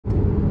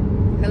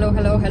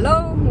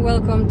Hello,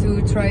 welcome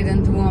to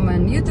Trident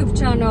Woman YouTube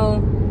channel.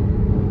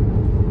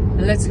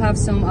 Let's have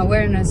some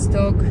awareness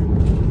talk,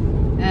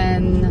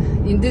 and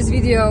in this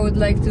video I would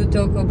like to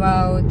talk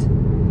about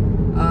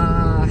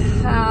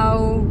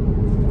how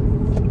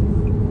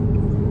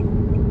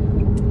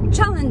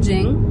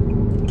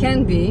challenging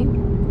can be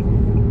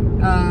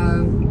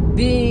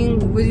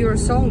being with your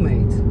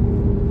soulmate.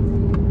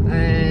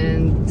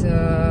 And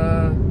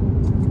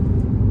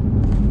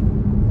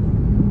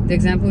the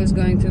example is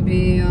going to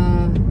be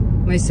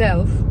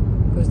myself,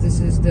 because this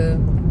is the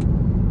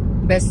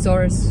best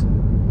source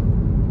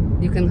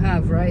you can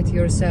have, right?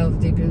 Yourself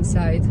deep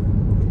inside.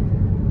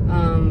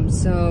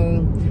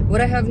 So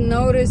what I have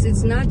noticed,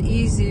 it's not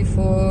easy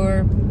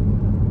for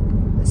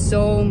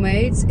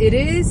soulmates. It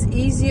is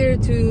easier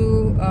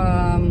to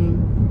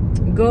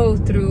go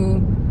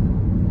through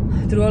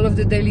all of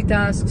the daily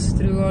tasks,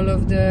 through all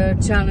of the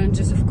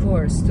challenges, of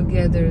course.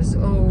 Together is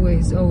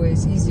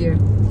always easier.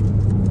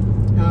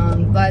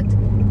 But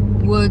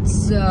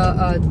what's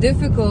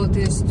difficult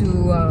is to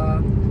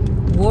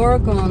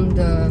work on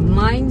the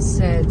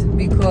mindset,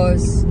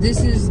 because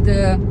this is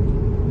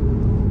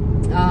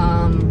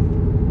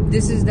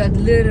that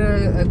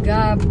little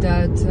gap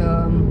that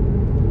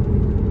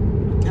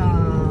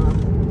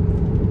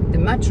the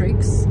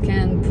matrix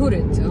can put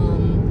it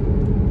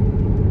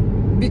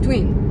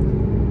between.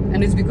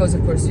 And it's because,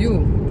 of course,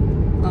 you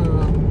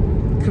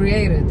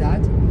created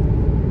that.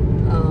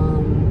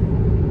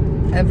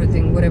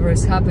 Everything, whatever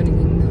is happening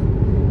in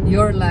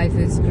your life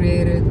is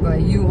created by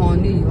you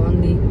only. You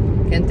only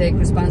can take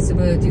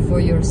responsibility for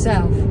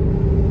yourself.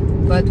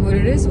 But what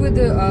it is with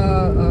the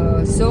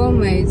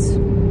soulmates,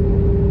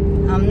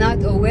 I'm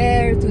not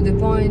aware to the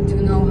point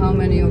to know how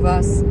many of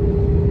us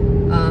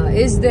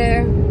is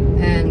there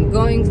and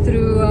going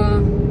through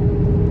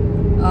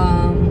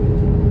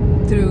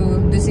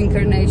this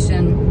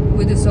incarnation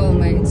with the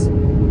soulmates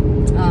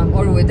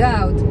or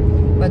without.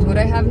 But what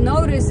I have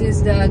noticed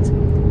is that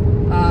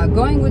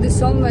going with the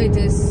soulmate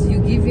is you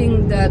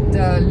giving that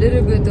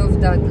little bit of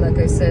that, like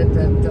I said,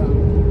 that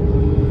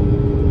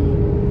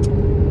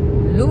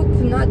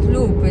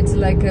loop, it's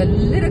like a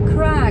little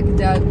crack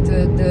that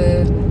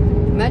the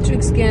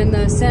matrix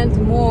can send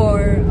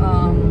more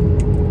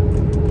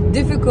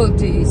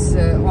difficulties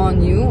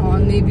on you,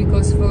 only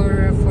because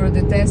for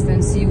the test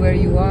and see where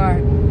you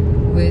are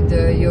with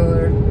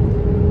your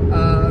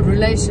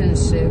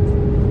relationship,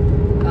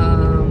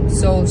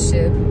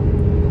 soulship.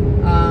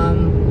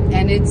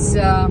 And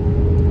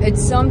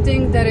it's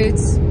something that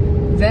it's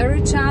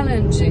very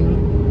challenging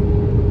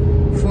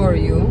for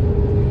you.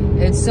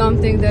 It's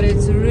something that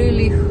it's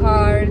really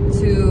hard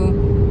to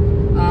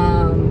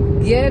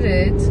get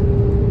it,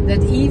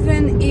 that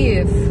even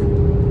if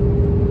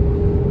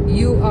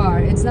you are,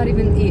 it's not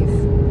even if,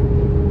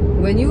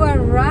 when you are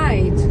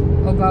right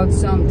about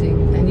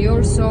something and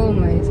your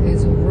soulmate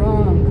is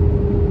wrong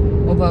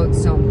about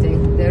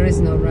something, there is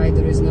no right,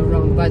 there is no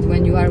wrong. But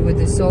when you are with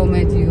the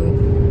soulmate, you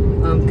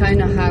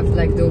kind of have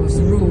like those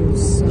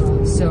rules.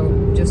 So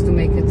just to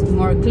make it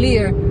more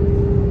clear,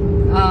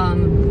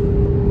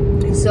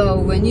 so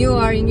when you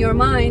are in your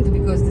mind,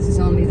 because this is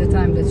only the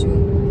time that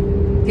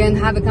you can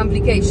have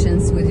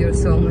complications with your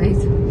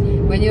soulmate,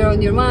 when you're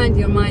on your mind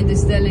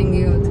is telling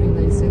you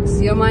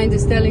 396. Your mind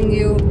is telling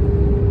you,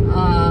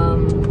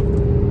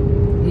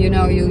 you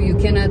know, you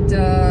cannot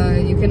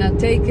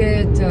take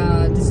it.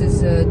 This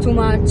is too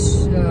much.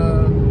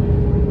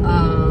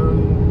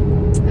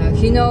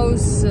 He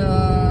knows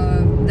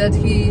that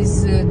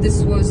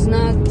this was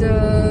not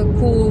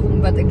cool,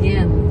 but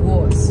again,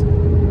 was.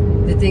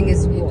 The thing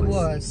is, it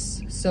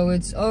was. So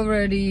it's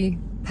already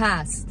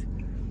past.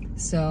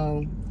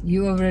 So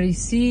you already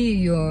see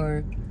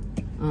your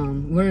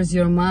where's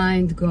your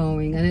mind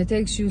going, and it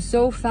takes you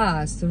so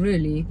fast,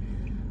 really.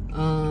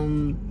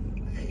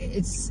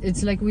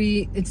 It's like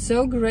it's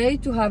so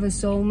great to have a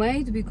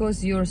soulmate,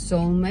 because your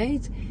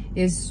soulmate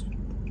is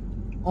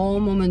all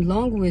moment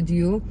long with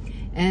you,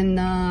 and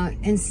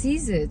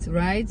sees it,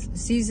 right?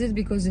 Sees it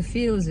because it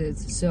feels it.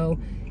 So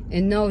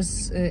it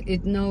knows.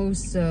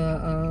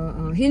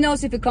 He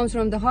knows if it comes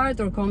from the heart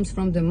or comes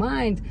from the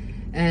mind,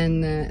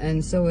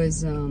 and so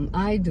as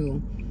I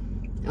do.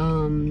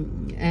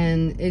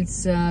 And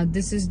it's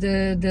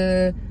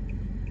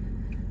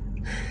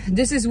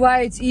this is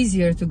why it's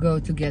easier to go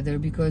together,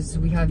 because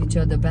we have each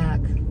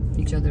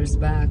other's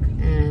back.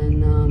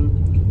 And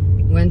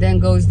when then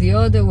goes the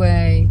other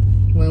way,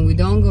 when we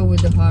don't go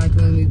with the heart,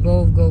 when we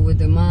both go with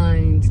the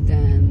mind,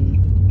 then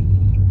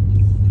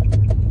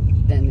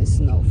it's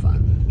no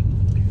fun.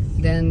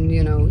 Then,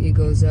 you know,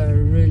 egos are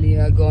really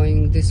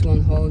going, this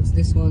one holds,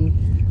 this one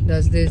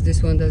does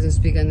this one doesn't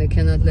speak, and they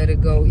cannot let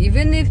it go.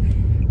 Even if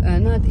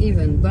not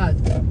even, but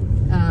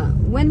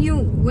when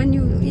you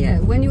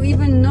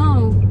even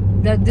know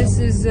that this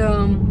is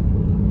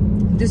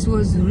this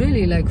was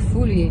really like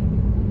fully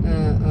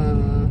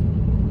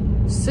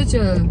such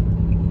a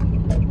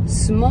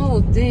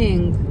small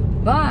thing,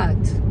 but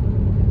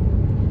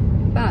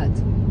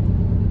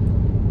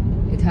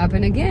it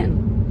happened again.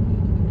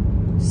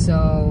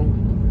 So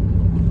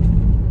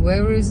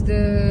where is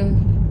the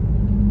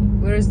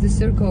Where is the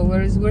circle?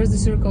 Where's the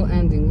circle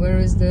ending? Where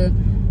is the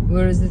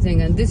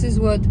thing? And this is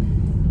what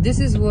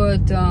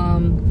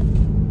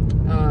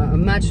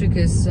Matrix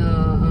is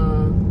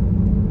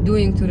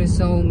doing to the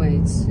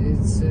soulmates.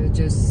 It's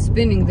just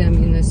spinning them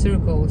in the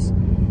circles,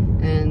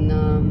 and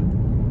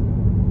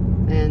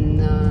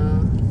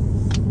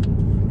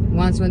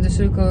once when the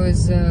circle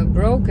is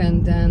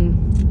broken, then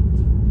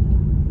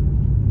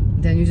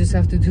you just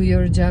have to do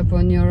your job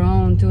on your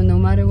own too. No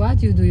matter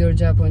what, you do your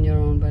job on your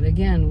own. But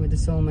again, with the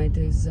soulmate,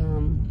 it's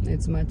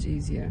much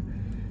easier.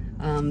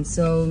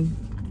 So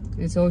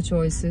it's all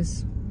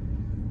choices.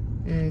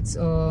 It's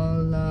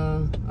all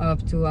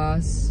up to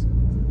us.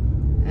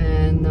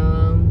 And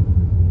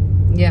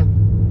yeah.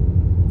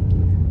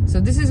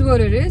 So this is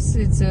what it is.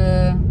 It's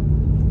a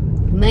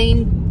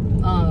main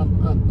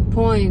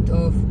point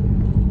of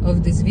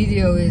this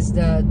video is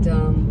that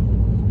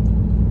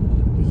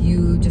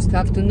you just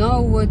have to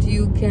know what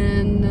you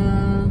can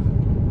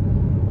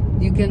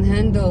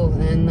handle,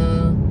 and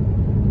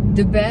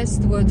the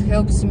best what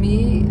helps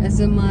me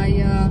as my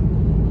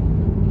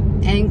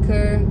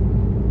anchor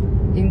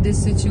in these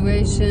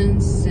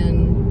situations,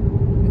 and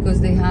because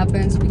they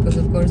happen, because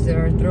of course they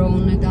are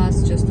thrown at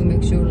us just to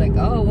make sure, like,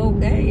 oh,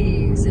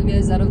 okay, Sylvia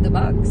is out of the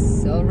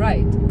box, all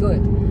right,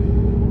 good.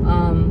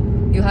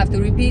 You have to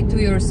repeat to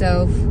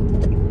yourself.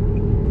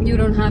 You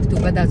don't have to,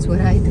 but that's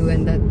what I do,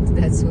 and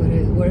that's what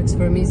it works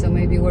for me. So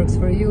maybe it works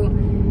for you.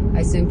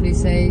 I simply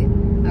say,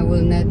 I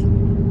will not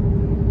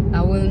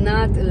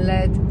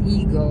let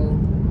ego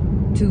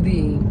to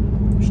be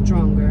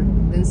stronger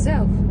than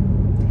self.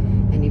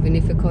 And even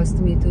if it cost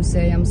me to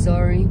say I'm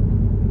sorry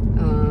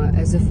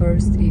as a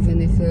first,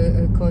 even if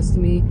it cost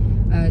me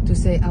to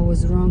say I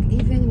was wrong,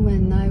 even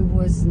when I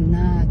was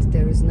not,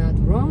 there is not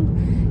wrong,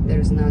 there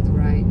is not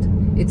right.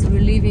 It's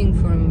relieving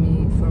for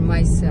me, for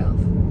myself.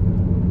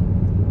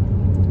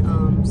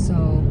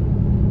 So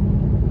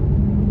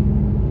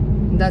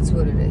that's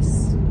what it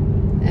is,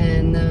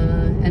 and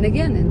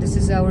again, and this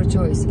is our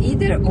choice.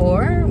 Either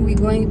or, we're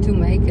going to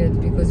make it,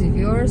 because if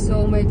your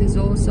soulmate is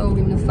also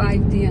in the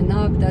 5D and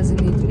up,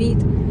 doesn't need meat,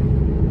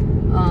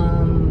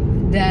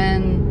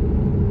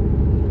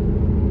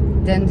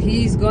 then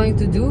he's going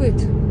to do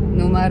it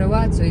no matter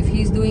what. So if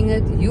he's doing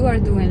it, you are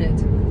doing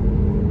it,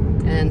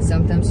 and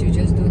sometimes you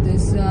just do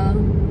this.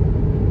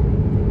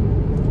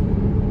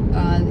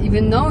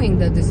 Even knowing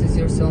that this is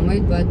your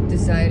soulmate, but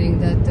deciding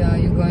that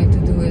you're going to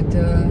do it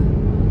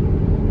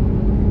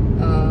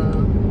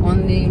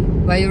only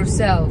by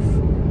yourself,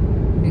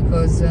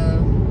 because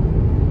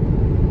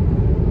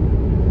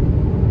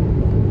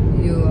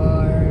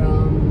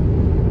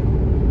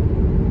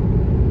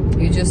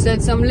you just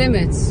set some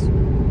limits,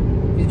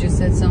 you just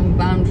set some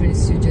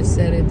boundaries, you just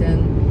set it,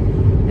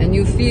 and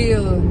you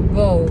feel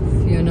both,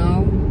 you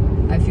know.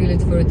 I feel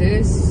it for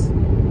this.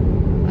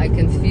 I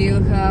can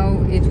feel how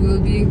it will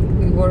be.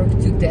 We work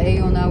today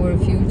on our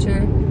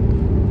future.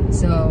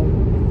 So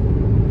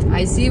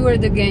I see where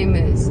the game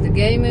is. The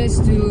game is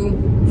to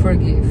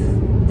forgive.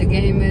 The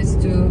game is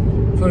to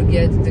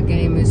forget. The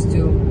game is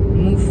to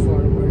move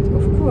forward.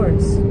 Of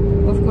course,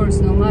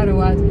 no matter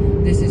what,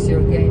 this is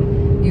your game.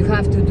 You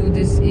have to do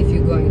this if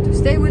you're going to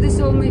stay with the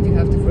soulmate. You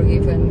have to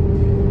forgive and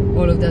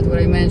all of that, what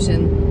I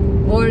mentioned,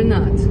 or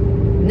not.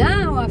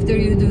 Now, after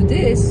you do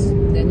this,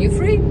 then you're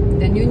free.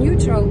 Then you're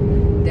neutral.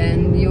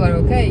 Then you are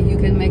okay. You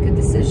can make a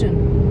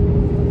decision.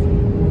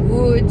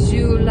 Would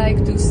you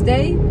like to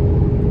stay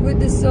with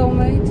the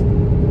soulmate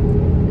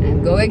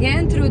and go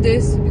again through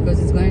this? Because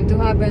it's going to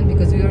happen,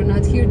 because we are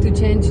not here to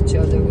change each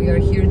other. We are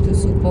here to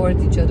support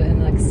each other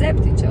and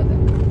accept each other.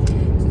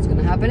 So it's going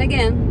to happen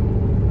again.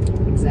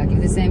 Exactly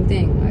the same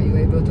thing. Are you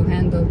able to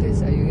handle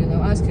this? Are you,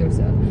 ask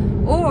yourself.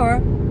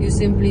 Or you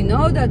simply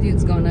know that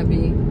it's going to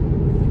be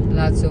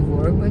lots of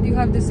work, but you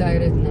have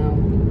decided now,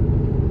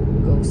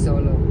 go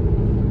solo.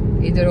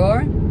 Either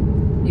or,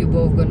 you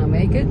both gonna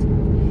make it,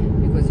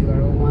 because you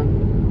are all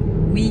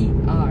one. We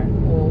are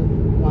all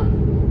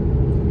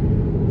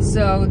one.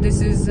 So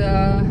this is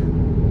a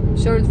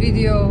short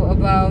video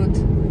about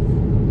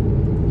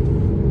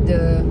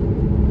the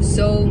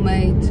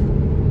soulmate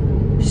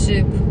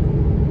ship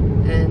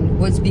and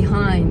what's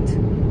behind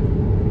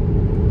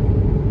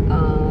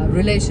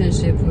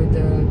relationship with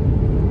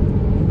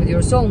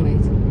your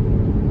soulmate.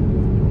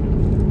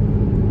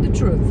 The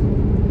truth.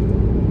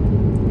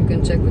 You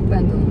can check with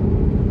Pendulum.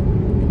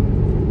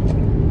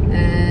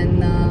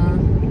 And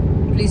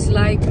please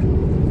like,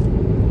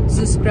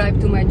 subscribe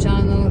to my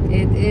channel.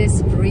 It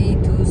is free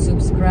to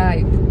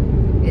subscribe.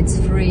 It's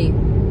free.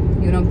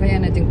 You don't pay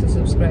anything to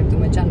subscribe to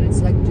my channel.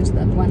 It's like just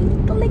that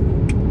one click.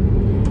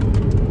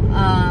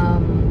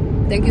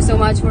 Thank you so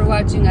much for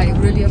watching. I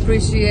really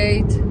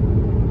appreciate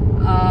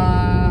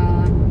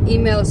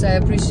emails. I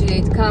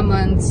appreciate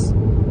comments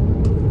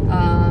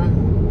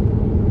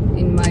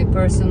in my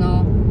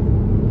personal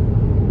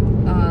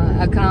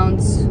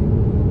accounts,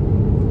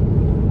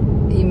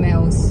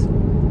 emails.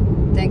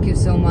 Thank you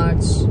so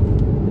much.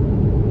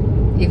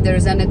 If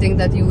there's anything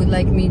that you would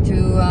like me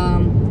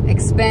to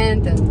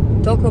expand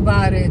and talk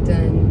about it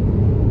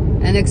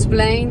and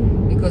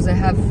explain, because I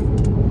have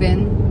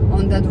been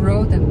on that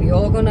road, and we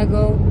all gonna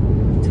go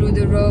through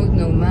the road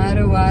no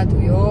matter what.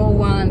 We all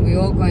one, we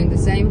all going the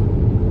same.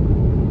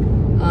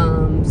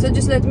 So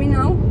just let me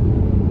know,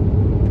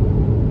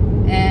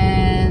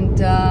 and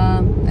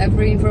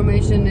every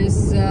information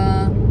is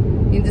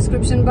in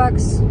description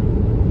box.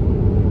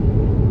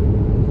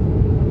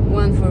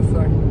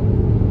 144.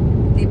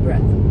 Deep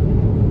breath.